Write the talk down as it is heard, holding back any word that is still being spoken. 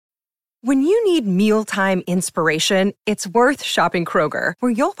When you need mealtime inspiration, it's worth shopping Kroger,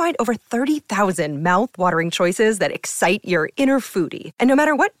 where you'll find over 30,000 mouth-watering choices that excite your inner foodie. And no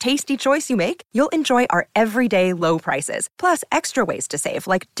matter what tasty choice you make, you'll enjoy our everyday low prices, plus extra ways to save,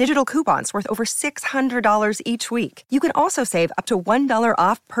 like digital coupons worth over $600 each week. You can also save up to $1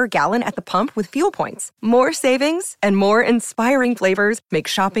 off per gallon at the pump with fuel points. More savings and more inspiring flavors make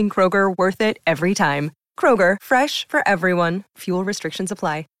shopping Kroger worth it every time. Kroger, fresh for everyone. Fuel restrictions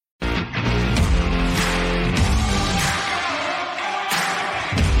apply.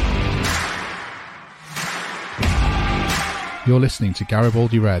 You're listening to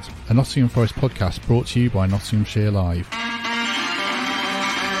Garibaldi Red, a Nottingham Forest podcast brought to you by Nottinghamshire Live.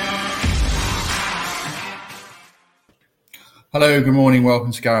 Hello, good morning,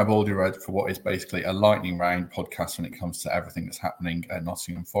 welcome to Garibaldi Red for what is basically a lightning round podcast when it comes to everything that's happening at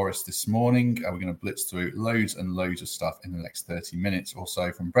Nottingham Forest this morning. We're going to blitz through loads and loads of stuff in the next 30 minutes or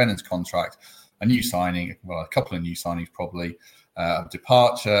so, from Brennan's contract, a new signing, well, a couple of new signings probably, a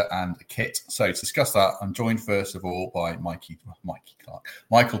departure and a kit. So to discuss that, I'm joined first of all by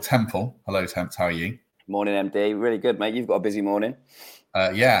Michael Temple. Hello, Temp, how are you? Morning, MD. Really good, mate. You've got a busy morning.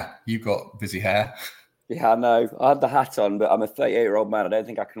 Yeah, you've got busy hair. Yeah, I know. I had the hat on, but I'm a 38-year-old man. I don't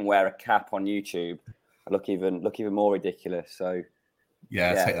think I can wear a cap on YouTube. I look even more ridiculous. So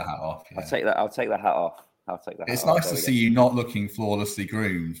yeah, take the hat off. Yeah. I'll take the hat off. It's nice to see you not looking flawlessly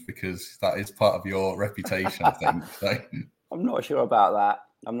groomed, because that is part of your reputation, I think. So. I'm not sure about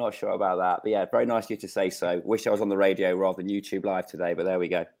that. But yeah, very nice of you to say so. Wish I was on the radio rather than YouTube Live today, but there we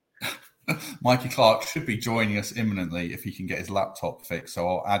go. Mikey Clark should be joining us imminently if he can get his laptop fixed. So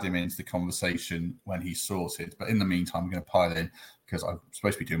I'll add him into the conversation when he's sorted. But in the meantime, I'm going to pile in because I'm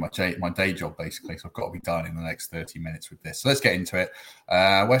supposed to be doing my day job, basically. So I've got to be done in the next 30 minutes with this. So let's get into it.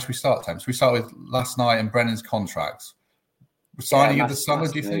 Where should we start, Tim? Should we start with last night and Brennan's contracts? Signing of the summer,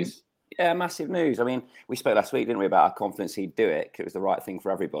 do you think? Yeah, massive news. I mean, we spoke last week, didn't we, about our confidence he'd do it, because it was the right thing for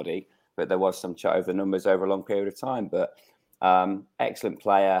everybody. But there was some chat over the numbers over a long period of time. But excellent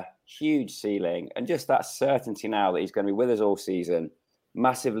player, huge ceiling, and just that certainty now that he's going to be with us all season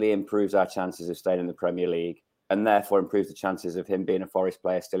massively improves our chances of staying in the Premier League, and therefore improves the chances of him being a Forest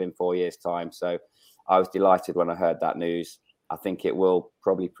player still in 4 years' time. So I was delighted when I heard that news. I think it will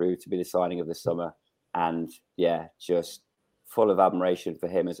probably prove to be the signing of the summer. And yeah, just full of admiration for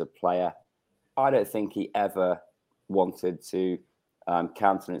him as a player. I don't think he ever wanted to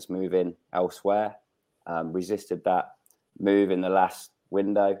countenance moving elsewhere, resisted that move in the last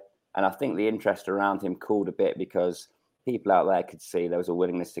window. And I think the interest around him cooled a bit because people out there could see there was a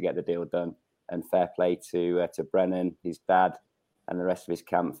willingness to get the deal done. And fair play to Brennan, his dad, and the rest of his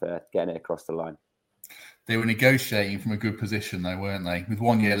camp for getting it across the line. They were negotiating from a good position, though, weren't they? With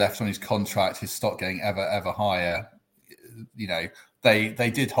 1 year left on his contract, his stock getting ever higher. You know,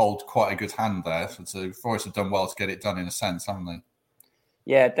 they did hold quite a good hand there. So Forest have done well to get it done in a sense, haven't they?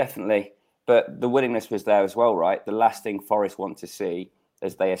 Yeah, definitely. But the willingness was there as well, right? The last thing Forest want to see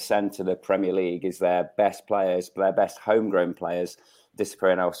as they ascend to the Premier League is their best players, their best homegrown players,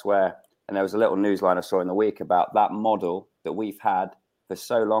 disappearing elsewhere. And there was a little newsline I saw in the week about that model that we've had for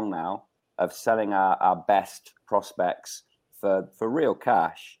so long now of selling our best prospects for real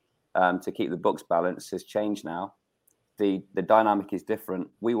cash to keep the books balanced has changed now. The dynamic is different.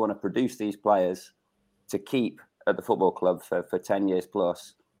 We want to produce these players to keep at the football club for 10 years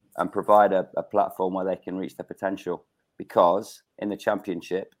plus and provide a platform where they can reach their potential. Because in the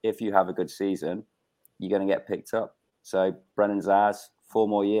Championship, if you have a good season, you're going to get picked up. So Brennan's ours, 4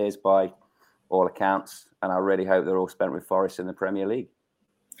 more years by all accounts, and I really hope they're all spent with Forest in the Premier League.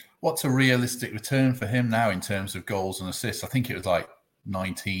 What's a realistic return for him now in terms of goals and assists? I think it was like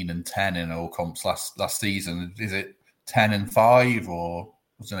 19 and 10 in all comps last season. Is it 10 and 5 or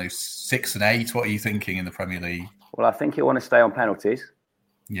I don't know, 6 and 8? What are you thinking in the Premier League? Well, I think he'll want to stay on penalties.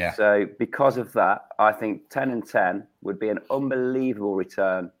 Yeah. So because of that, I think 10 and 10 would be an unbelievable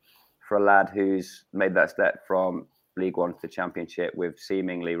return for a lad who's made that step from League One to the Championship with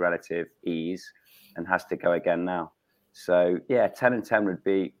seemingly relative ease and has to go again now. So yeah, 10 and 10 would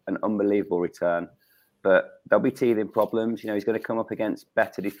be an unbelievable return. But there'll be teething problems. You know, he's going to come up against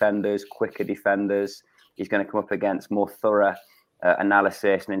better defenders, quicker defenders. He's going to come up against more thorough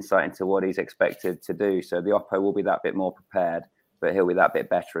analysis and insight into what he's expected to do. So the Oppo will be that bit more prepared, but he'll be that bit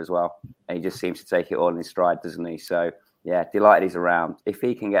better as well. And he just seems to take it all in his stride, doesn't he? So yeah, delighted he's around. If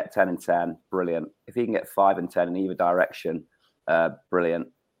he can get 10 and 10, brilliant. If he can get 5 and 10 in either direction, brilliant.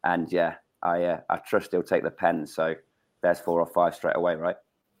 And yeah, I trust he'll take the pen. So there's 4 or 5 straight away, right?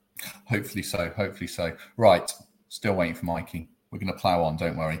 Hopefully so. Right, still waiting for Mikey. We're going to plough on,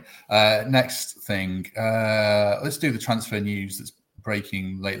 don't worry. Next thing, let's do the transfer news that's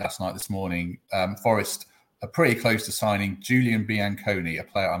breaking late last night, this morning, Forest are pretty close to signing Julian Bianconi, a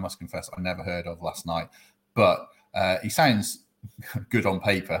player I must confess I never heard of last night, but he sounds good on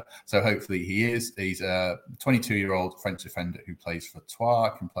paper, so hopefully he is. He's a 22-year-old French defender who plays for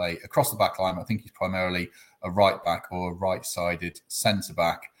Troyes, can play across the back line. I think he's primarily a right back or a right-sided centre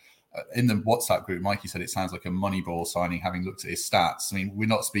back. In the WhatsApp group, Mikey said it sounds like a Moneyball signing, having looked at his stats. I mean, we're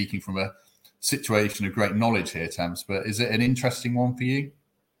not speaking from a situation of great knowledge here, Temps, but is it an interesting one for you?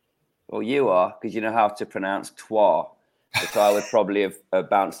 Well, you are, because you know how to pronounce Troyes, which I would probably have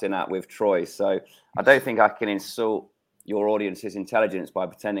bounced in at with Troy. So I don't think I can insult your audience's intelligence by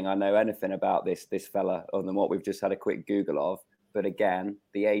pretending I know anything about this fella other than what we've just had a quick Google of. But again,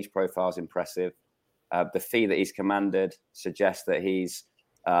 the age profile is impressive. The fee that he's commanded suggests that he's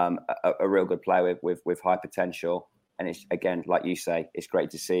a real good player with high potential. And it's, again, like you say, it's great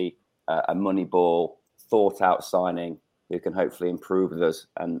to see a Moneyball, thought-out signing who can hopefully improve with us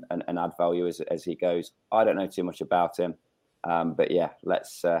and add value as he goes. I don't know too much about him, but yeah,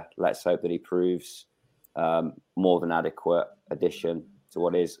 let's hope that he proves more than adequate addition to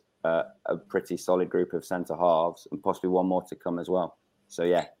what is a pretty solid group of centre halves, and possibly one more to come as well. So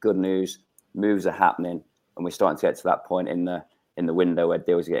yeah, good news. Moves are happening, and we're starting to get to that point in the window where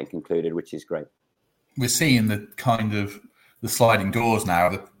deals are getting concluded, which is great. We're seeing the kind of the sliding doors now,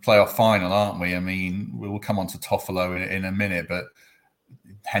 the playoff final, aren't we? I mean, we'll come on to Toffolo in a minute, but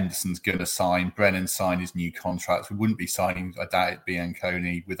Henderson's going to sign. Brennan signed his new contract. We wouldn't be signing, I doubt it,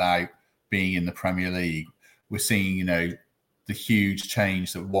 Bianconi without being in the Premier League. We're seeing, the huge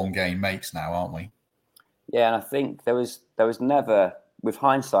change that one game makes now, aren't we? Yeah, and I think there was never, with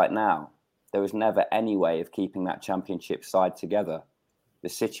hindsight now, there was never any way of keeping that Championship side together. The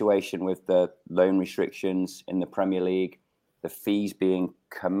situation with the loan restrictions in the Premier League, the fees being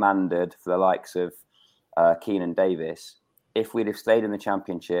commanded for the likes of Keenan Davis, if we'd have stayed in the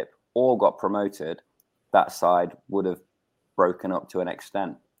Championship or got promoted, that side would have broken up to an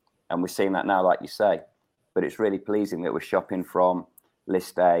extent. And we're seeing that now, like you say. But it's really pleasing that we're shopping from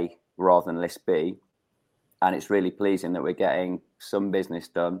List A rather than List B. And it's really pleasing that we're getting some business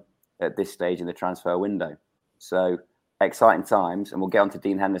done at this stage in the transfer window. So exciting times, and we'll get on to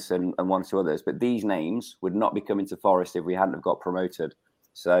Dean Henderson and one or two others, but these names would not be coming to Forest if we hadn't have got promoted.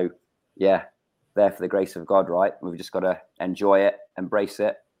 So yeah, there for the grace of God, right? We've just got to enjoy it, embrace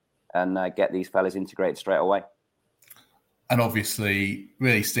it, and get these fellas integrated straight away. And obviously,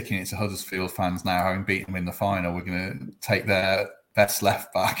 really sticking it to Huddersfield fans now, having beaten them in the final, we're going to take their best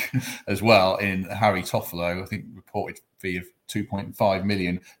left back as well in Harry Toffolo. I think reported fee of 2.5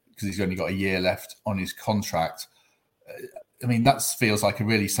 million because he's only got a year left on his contract. I mean, that feels like a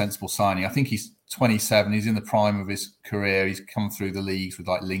really sensible signing. I think he's 27. He's in the prime of his career. He's come through the leagues with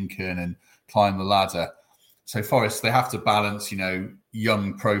like Lincoln and climbed the ladder. So Forest, they have to balance,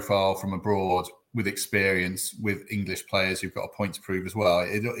 young profile from abroad with experience with English players who've got a point to prove as well.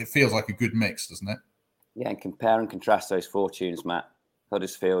 It feels like a good mix, doesn't it? Yeah, and compare and contrast those fortunes, Matt.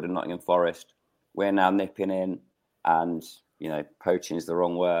 Huddersfield and Nottingham Forest. We're now nipping in and, poaching is the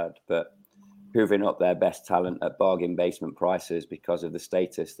wrong word, but hoovering up their best talent at bargain basement prices because of the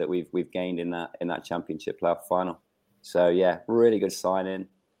status that we've gained in that Championship playoff final. So yeah, really good signing.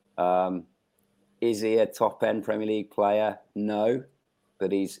 Is he a top end Premier League player? No,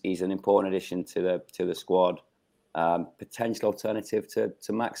 but he's an important addition to the squad. Potential alternative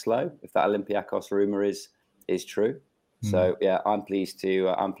to Max Lowe if that Olympiacos rumor is true. So yeah, I'm pleased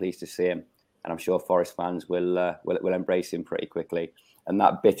to see him, and I'm sure Forest fans will embrace him pretty quickly. And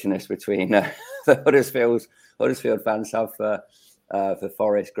that bitterness between the Huddersfield fans have for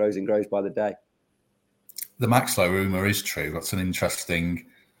Forest grows and grows by the day. The Max Lowe rumour is true. That's an interesting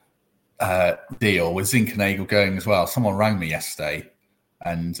deal with Zinchenko going as well. Someone rang me yesterday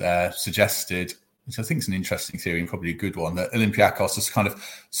and suggested, which I think is an interesting theory and probably a good one, that Olympiacos is kind of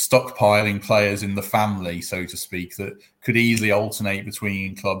stockpiling players in the family, so to speak, that could easily alternate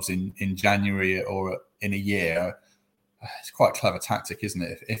between clubs in January or in a year. It's quite a clever tactic, isn't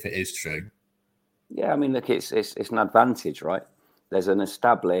it, if it is true? Yeah, I mean, look, it's an advantage, right? There's an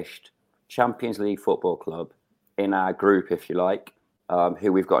established Champions League football club in our group, if you like,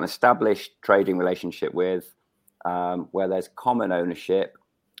 who we've got an established trading relationship with, where there's common ownership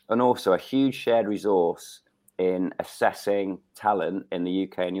and also a huge shared resource in assessing talent in the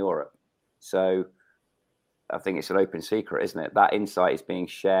UK and Europe. So I think it's an open secret, isn't it? That insight is being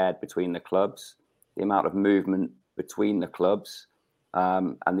shared between the clubs, the amount of movement between the clubs,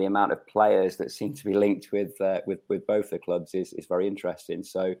 and the amount of players that seem to be linked with both the clubs is very interesting.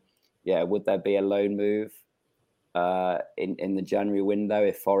 So, yeah, would there be a loan move in the January window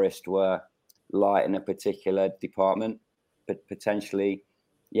if Forest were light in a particular department? potentially,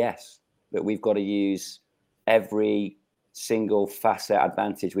 yes, but we've got to use every single facet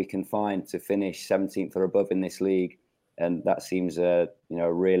advantage we can find to finish 17th or above in this league, and that seems a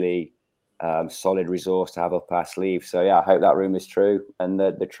really solid resource to have up our sleeve. So yeah, I hope that rumour is true and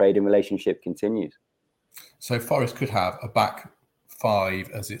the trading relationship continues. So Forest could have a back five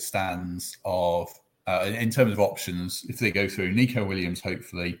as it stands of in terms of options if they go through Nico Williams,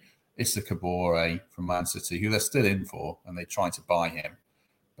 hopefully Issa Kabore from Man City, who they're still in for, and they try to buy him,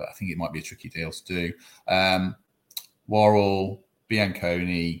 but I think it might be a tricky deal to do. Worrell,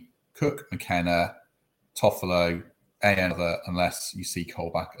 Bianconi, Cook, McKenna, Toffolo, unless you see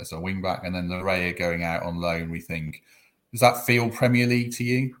Colback as a wing back, and then Larrea going out on loan. We think, does that feel Premier League to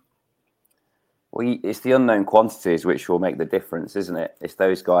you? Well, it's the unknown quantities which will make the difference, isn't it? It's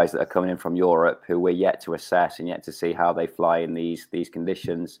those guys that are coming in from Europe who we're yet to assess and yet to see how they fly in these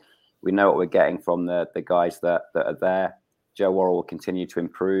conditions. We know what we're getting from the guys that are there. Joe Worrell will continue to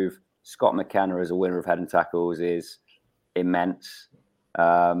improve. Scott McKenna as a winner of head and tackles is immense.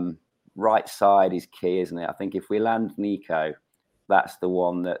 Right side is key, isn't it? I think if we land Nico, that's the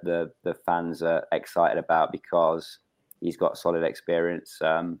one that the fans are excited about because he's got solid experience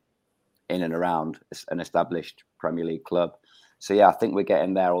in and around an established Premier League club. So yeah, I think we're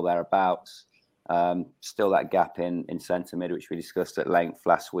getting there or thereabouts. Still that gap in centre mid, which we discussed at length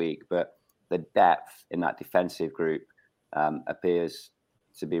last week, but the depth in that defensive group appears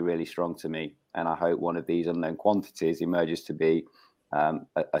to be really strong to me. And I hope one of these unknown quantities emerges to be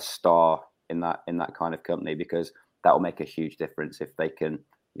a star in that kind of company, because that will make a huge difference if they can,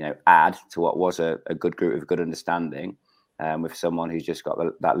 add to what was a good group of good understanding with someone who's just got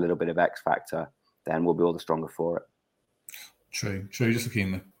that little bit of X factor. Then we'll be all the stronger for it. True. Just looking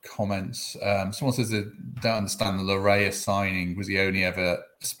in the comments, someone says they don't understand the Larrea signing. Was he only ever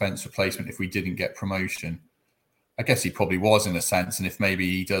a Spence replacement if we didn't get promotion? I guess he probably was in a sense, and if maybe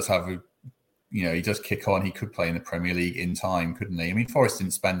he does have he does kick on, he could play in the Premier League in time, couldn't he? I mean, Forest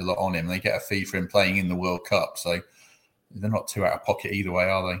didn't spend a lot on him. They get a fee for him playing in the World Cup, so they're not too out of pocket either way,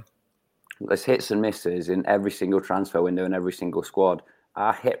 are they? There's hits and misses in every single transfer window and every single squad.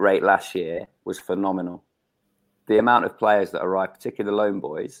 Our hit rate last year was phenomenal. The amount of players that arrived, particularly the loan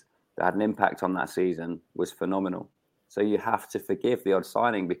boys, that had an impact on that season was phenomenal. So you have to forgive the odd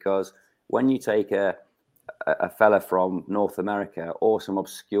signing, because when you take a fella from North America or some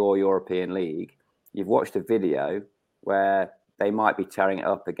obscure European league, you've watched a video where they might be tearing it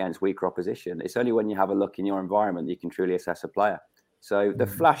up against weaker opposition. It's only when you have a look in your environment that you can truly assess a player. So the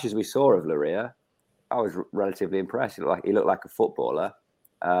flashes we saw of Larrea, I was relatively impressed. He looked like a footballer.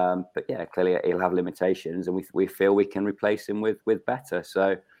 But yeah, clearly he'll have limitations, and we feel we can replace him with better.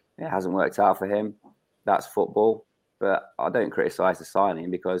 So it hasn't worked out for him. That's football. But I don't criticise the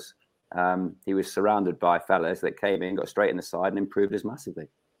signing, because he was surrounded by fellas that came in, got straight in the side and improved us massively.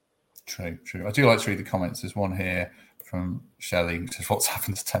 True. I do like to read the comments. There's one here from Shelley, which is what's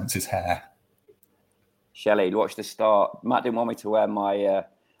happened to Tempest's hair. Shelley, watch the start. Matt didn't want me to wear my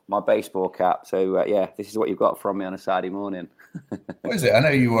baseball cap. So, this is what you've got from me on a Saturday morning. What is it? I know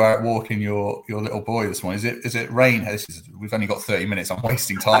you were out walking your little boy this morning. Is it rain hair? We've only got 30 minutes. I'm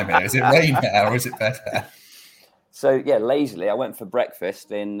wasting time here. Is it rain hair or is it bed hair? So, lazily, I went for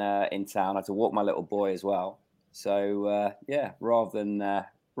breakfast in town. I had to walk my little boy as well. So, rather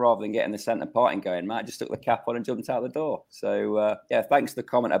than getting the centre parting going, Matt just took the cap on and jumped out the door. So, thanks for the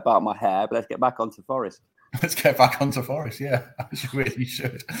comment about my hair, but let's get back onto Forest. Let's get back onto Forest, yeah. You really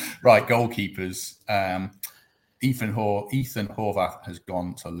should. Right, goalkeepers. Ethan Horvath has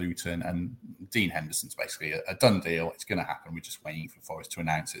gone to Luton, and Dean Henderson's basically a done deal. It's going to happen. We're just waiting for Forest to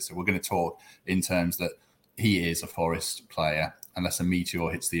announce it. So we're going to talk in terms that he is a Forest player, unless a meteor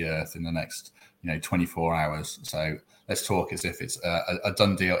hits the earth in the next 24 hours. So let's talk as if it's a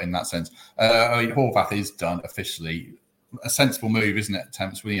done deal in that sense. Horvath is done officially. A sensible move, isn't it,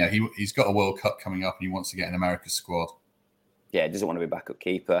 Temps? Well, he's got a World Cup coming up and he wants to get in America's squad. Yeah, he doesn't want to be backup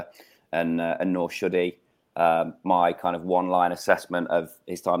keeper, and nor should he. My kind of one-line assessment of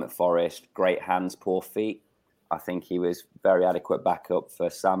his time at Forest: great hands, poor feet. I think he was very adequate backup for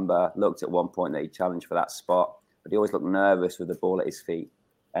Samba. Looked at one point that he challenged for that spot, but he always looked nervous with the ball at his feet.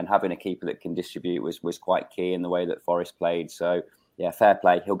 And having a keeper that can distribute was quite key in the way that Forest played. So, fair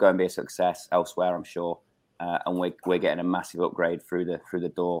play. He'll go and be a success elsewhere, I'm sure. And we're getting a massive upgrade through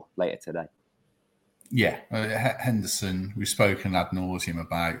the door later today. Yeah, Henderson, we've spoken ad nauseum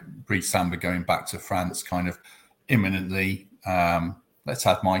about Brice Samba going back to France kind of imminently. Let's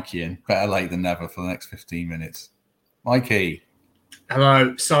have Mikey in. Better late than never for the next 15 minutes. Mikey.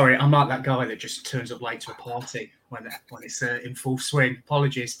 Hello. Sorry, I'm like that guy that just turns up late to a party. when it's in full swing.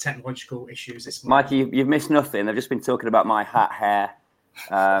 Apologies, technological issues this morning. Mikey, you've missed nothing. They've just been talking about my hair.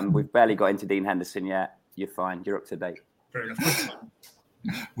 We've barely got into Dean Henderson yet. You're fine. You're up to date. Fair enough.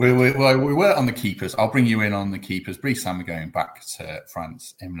 We were on the keepers. I'll bring you in on the keepers. Brice Samba going back to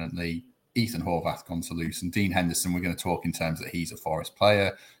France imminently. Ethan Horvath gone to Luton. Dean Henderson, we're going to talk in terms that he's a Forest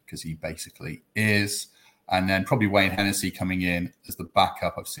player because he basically is. And then probably Wayne Hennessy coming in as the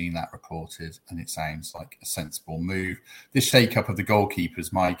backup. I've seen that reported, and it sounds like a sensible move. This shake-up of the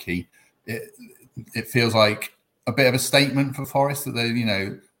goalkeepers, Mikey, it feels like a bit of a statement for Forest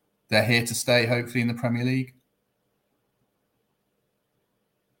that they're here to stay, hopefully, in the Premier League.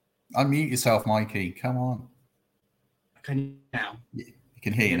 Unmute yourself, Mikey. Come on. Can you now? You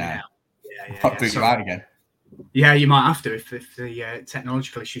can hear you now. Yeah. I'll put you out again. Yeah, you might have to if the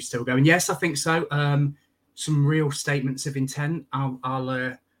technological issue is still going. Yes, I think so. Some real statements of intent. I'm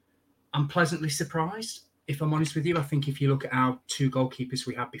pleasantly surprised, if I'm honest with you. I think if you look at our two goalkeepers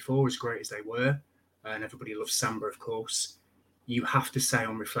we had before, as great as they were, and everybody loves Samba, of course, you have to say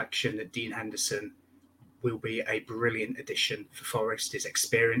on reflection that Dean Henderson will be a brilliant addition for Forest. His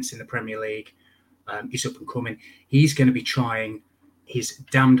experience in the Premier League, he's up and coming. He's going to be trying his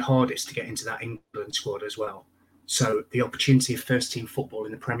damned hardest to get into that England squad as well. So the opportunity of first team football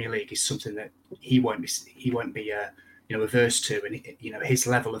in the Premier League is something that he won't be averse to, and his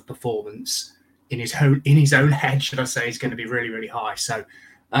level of performance in his own head, should I say, is going to be really, really high. So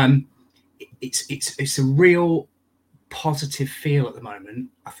it's a real positive feel at the moment.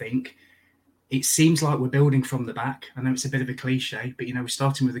 I think it seems like we're building from the back. I know it's a bit of a cliche, but we're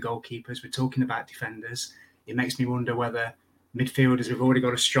starting with the goalkeepers. We're talking about defenders. It makes me wonder whether midfielders, we've already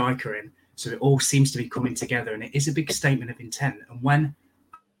got a striker in. So it all seems to be coming together, and it is a big statement of intent. And when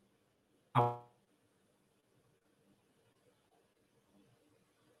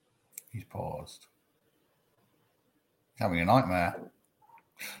he's paused, having a nightmare.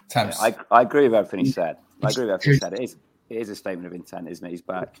 Yeah, I agree with everything he said. It is a statement of intent, isn't it? He's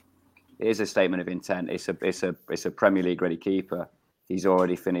back. It is a statement of intent. It's a Premier League ready keeper. He's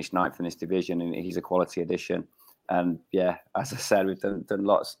already finished ninth in this division, and he's a quality addition. And yeah, as I said, we've done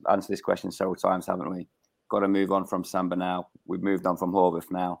lots, answered this question several times, haven't we? Got to move on from Samba now. We've moved on from Horvath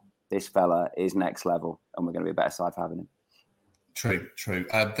now. This fella is next level, and we're going to be a better side for having him. True.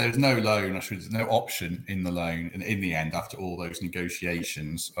 There's no loan, there's no option in the loan. And in the end, after all those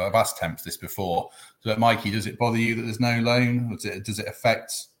negotiations, I've asked Temps this before. So, Mikey, does it bother you that there's no loan? Does it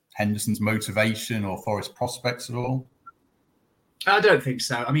affect Henderson's motivation or Forest prospects at all? I don't think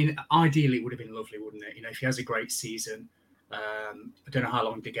so. I mean, ideally, it would have been lovely, wouldn't it? If he has a great season, I don't know how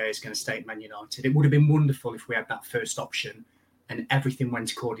long De Gea is going to stay at Man United. It would have been wonderful if we had that first option and everything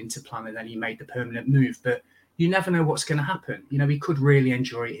went according to plan, and then he made the permanent move. But you never know what's going to happen. He could really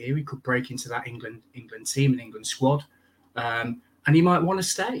enjoy it here. He could break into that England team and England squad, and he might want to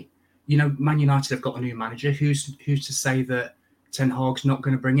stay. Man United have got a new manager. Who's to say that Ten Hag's not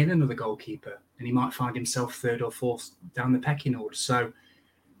going to bring in another goalkeeper, and he might find himself third or fourth down the pecking order. So,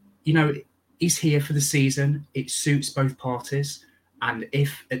 he's here for the season. It suits both parties. And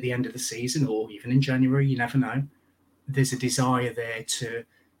if at the end of the season, or even in January, you never know, there's a desire there to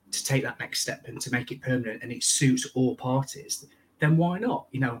take that next step and to make it permanent, and it suits all parties, then why not?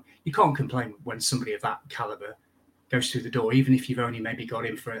 You can't complain when somebody of that caliber goes through the door, even if you've only maybe got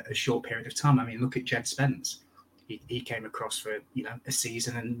him for a short period of time. I mean, look at Jed Spence. He came across for a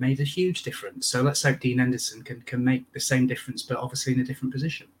season and made a huge difference. So let's hope Dean Henderson can make the same difference, but obviously in a different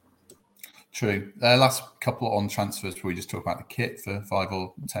position. True. Last couple on transfers before we just talk about the kit for 5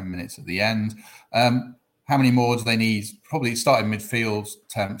 or 10 minutes at the end. How many more do they need? Probably starting midfield,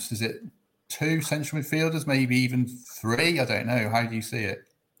 Temps. Is it 2 central midfielders, maybe even 3? I don't know. How do you see it?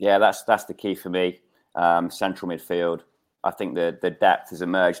 Yeah, that's the key for me. Central midfield. I think the depth has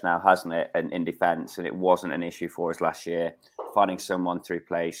emerged now, hasn't it, in defence, and it wasn't an issue for us last year. Finding someone to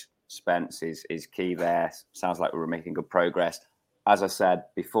replace Spence is key there. Sounds like we're making good progress. As I said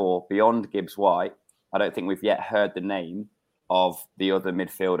before, beyond Gibbs-White, I don't think we've yet heard the name of the other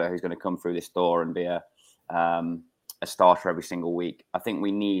midfielder who's going to come through this door and be a starter every single week. I think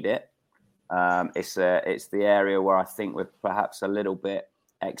we need it. It's the area where I think we're perhaps a little bit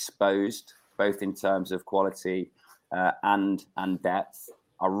exposed, both in terms of quality and depth.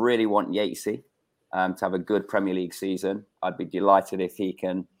 I really want Yatesy to have a good Premier League season. I'd be delighted if he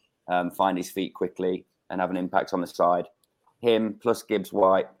can find his feet quickly and have an impact on the side. Him plus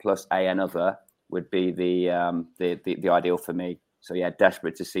Gibbs-White plus another would be the ideal for me. So yeah,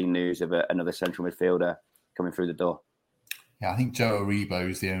 desperate to see news of another central midfielder coming through the door. Yeah, I think Joe Aribo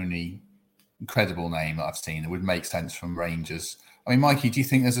is the only incredible name that I've seen that would make sense from Rangers. I mean, Mikey, do you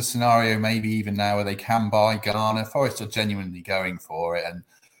think there's a scenario maybe even now where they can buy Garner? Forest are genuinely going for it, and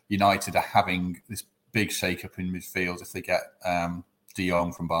United are having this big shake-up in midfield if they get De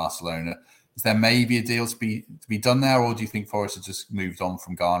Jong from Barcelona. Is there maybe a deal to be done there, or do you think Forest have just moved on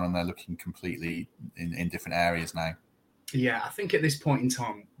from Garner and they're looking completely in different areas now? Yeah, I think at this point in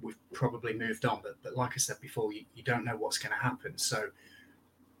time, we've probably moved on. But like I said before, you don't know what's going to happen. So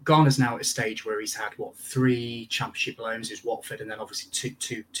Garner's now at a stage where he's had, 3 championship loans, is Watford, and then obviously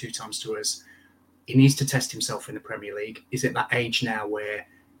two times to us. He needs to test himself in the Premier League. He's at that age now where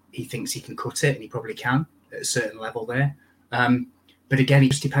he thinks he can cut it, and he probably can at a certain level there. But again,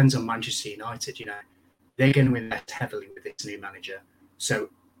 it just depends on Manchester United. They're going to invest heavily with this new manager. So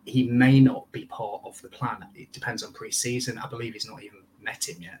he may not be part of the plan. It depends on pre-season. I believe he's not even met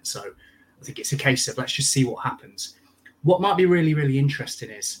him yet. So I think it's a case of let's just see what happens. What might be really, really interesting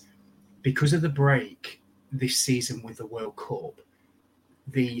is because of the break this season with the World Cup,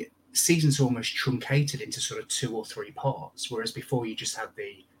 the season's almost truncated into sort of 2 or 3 parts, whereas before you just had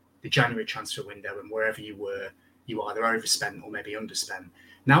the January transfer window, and wherever you were, you either overspent or maybe underspent.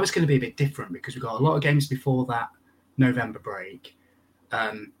 Now it's going to be a bit different because we've got a lot of games before that November break.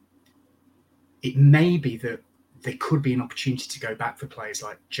 It may be that there could be an opportunity to go back for players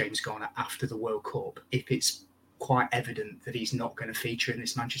like James Garner after the World Cup if it's quite evident that he's not going to feature in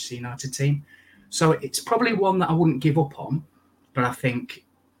this Manchester United team. So it's probably one that I wouldn't give up on, but I think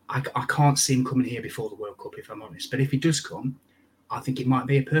I can't see him coming here before the World Cup, if I'm honest. But if he does come, I think it might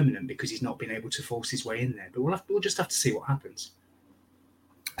be a permanent because he's not been able to force his way in there. But we'll just have to see what happens.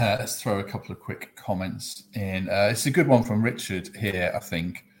 Let's throw a couple of quick comments in. It's a good one from Richard here, I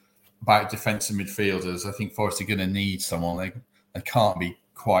think, about defensive midfielders. I think Forest are going to need someone. They can't be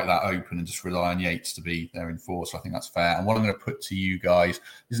quite that open and just rely on Yates to be their enforcer. I think that's fair. And what I'm going to put to you guys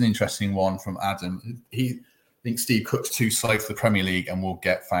is an interesting one from Adam. He thinks Steve Cook's too slow for the Premier League and will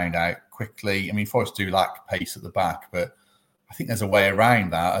get found out quickly. I mean, Forest do lack pace at the back, but I think there's a way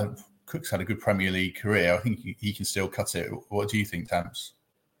around that. Cook's had a good Premier League career. I think he can still cut it. What do you think, Temps?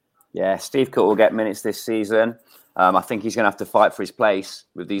 Yeah, Steve Cook will get minutes this season. I think he's going to have to fight for his place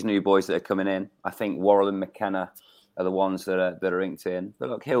with these new boys that are coming in. I think Worrell and McKenna are the ones that are inked in. But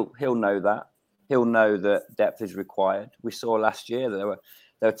look, he'll know that. He'll know that depth is required. We saw last year that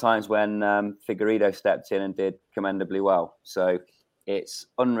there were times when Figueiredo stepped in and did commendably well. So it's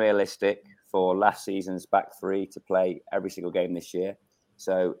unrealistic for last season's back 3 to play every single game this year.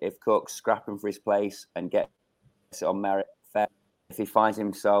 So if Cook's scrapping for his place and gets it on merit, fair. If he finds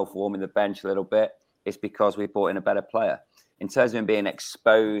himself warming the bench a little bit, it's because we brought in a better player. In terms of him being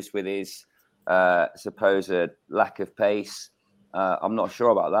exposed with his supposed lack of pace, I'm not sure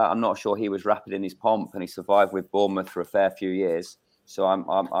about that. I'm not sure he was rapid in his pomp, and he survived with Bournemouth for a fair few years. So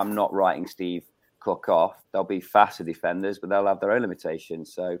I'm not writing Steve Cook off. They'll be faster defenders, but they'll have their own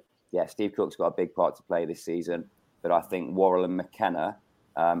limitations. So yeah, Steve Cook's got a big part to play this season, but I think Worrell and McKenna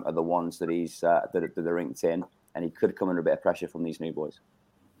are the ones that that are inked in, and he could come under a bit of pressure from these new boys.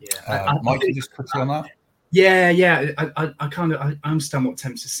 Yeah, Mike, you just quickly on that. Yeah. I understand what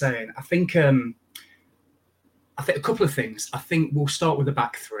Temps is saying. I think a couple of things. I think we'll start with the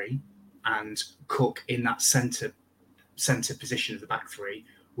back 3, and Cook in that centre position of the back 3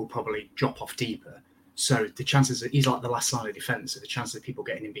 will probably drop off deeper. So the chances that he's like the last line of defence, so the chances of people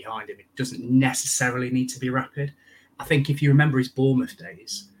getting in behind him, it doesn't necessarily need to be rapid. I think if you remember his Bournemouth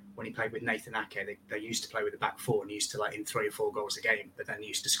days, when he played with Nathan Ake, they used to play with the back 4 and used to let in 3 or 4 goals a game, but then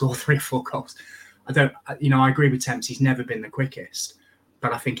used to score 3 or 4 goals. I agree with Temps. He's never been the quickest,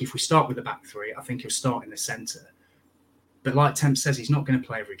 but I think if we start with the back 3, I think he'll start in the centre. But like Temps says, he's not going to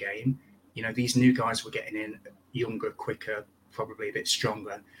play every game. These new guys were getting in younger, quicker, probably a bit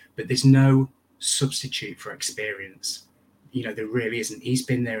stronger, but there's no substitute for experience. There really isn't. He's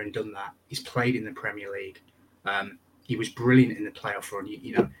been there and done that. He's played in the Premier League. He was brilliant in the playoff run,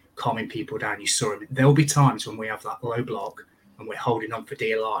 calming people down. You saw him. There'll be times when we have that low block and we're holding on for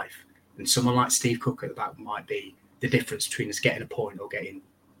dear life. And someone like Steve Cook at the back might be the difference between us getting a point or getting,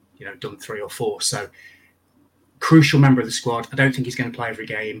 done 3 or 4. So crucial member of the squad. I don't think he's going to play every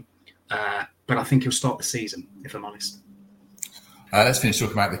game, but I think he'll start the season, if I'm honest. Let's finish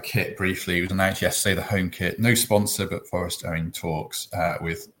talking about the kit briefly. It was announced yesterday, the home kit. No sponsor, but Forest are in talks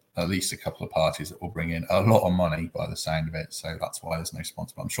with at least a couple of parties that will bring in a lot of money by the sound of it. So that's why there's no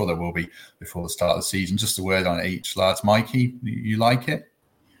sponsor. But I'm sure there will be before the start of the season. Just a word on it each, lads. Mikey, you like it?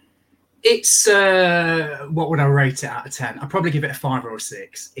 It's what would I rate it out of 10? I'd probably give it a 5 or a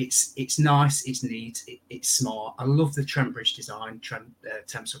 6. It's nice, it's neat, it's smart. I love the Trent Bridge design.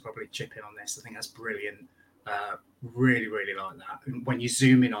 Temps will probably chip in on this. I think that's brilliant. Really, really like that. And when you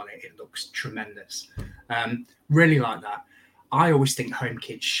zoom in on it, it looks tremendous. Really like that. I always think home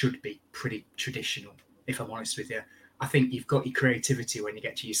kits should be pretty traditional, if I'm honest with you. I think you've got your creativity when you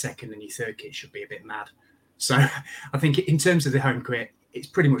get to your second and your third kit should be a bit mad. So I think in terms of the home kit, it's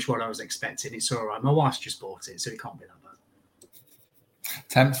pretty much what I was expecting. It's all right. My wife's just bought it, so it can't be that bad.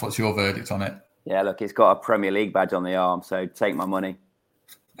 Temps, what's your verdict on it? Yeah, look, it's got a Premier League badge on the arm, so take my money.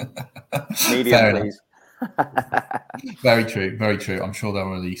 Medium, please. Very true, very true. I'm sure they'll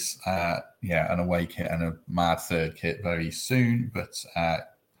release an away kit and a mad third kit very soon, but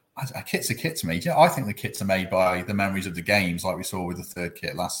a kit's a kit to me. I think the kits are made by the memories of the games, like we saw with the third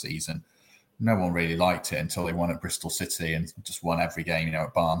kit last season. No one really liked it until they won at Bristol City and just won every game,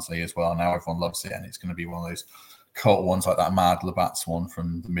 at Barnsley as well. Now everyone loves it, and it's going to be one of those cult ones like that mad Labatt's one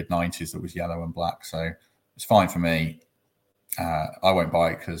from the mid-90s that was yellow and black. So it's fine for me. I won't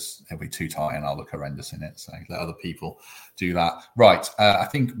buy it because it'll be too tight and I'll look horrendous in it. So let other people do that. Right. I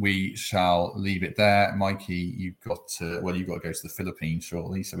think we shall leave it there. Mikey, you've got to go to the Philippines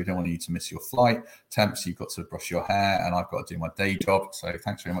shortly, so we don't want you to miss your flight. Temps, you've got to brush your hair, and I've got to do my day job. So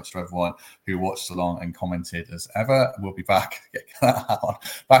thanks very much to everyone who watched along and commented as ever. We'll be back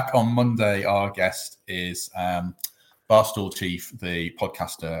on Monday. Our guest is Barstool Chief, the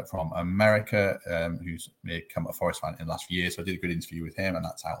podcaster from America, who's become a Forest fan in the last few years. So I did a good interview with him, and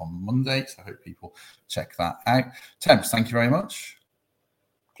that's out on Monday. So I hope people check that out. Temps, thank you very much.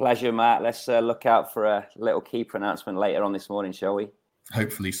 Pleasure, Matt. Let's look out for a little keeper announcement later on this morning, shall we?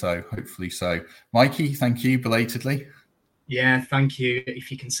 Hopefully so. Mikey, thank you belatedly. Yeah, thank you.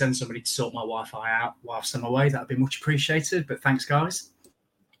 If you can send somebody to sort my Wi-Fi out whilst I'm away, that'd be much appreciated. But thanks, guys.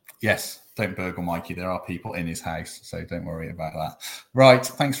 Yes, don't burgle Mikey. There are people in his house, so don't worry about that. Right,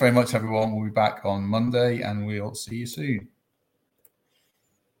 thanks very much, everyone. We'll be back on Monday, and we'll see you soon.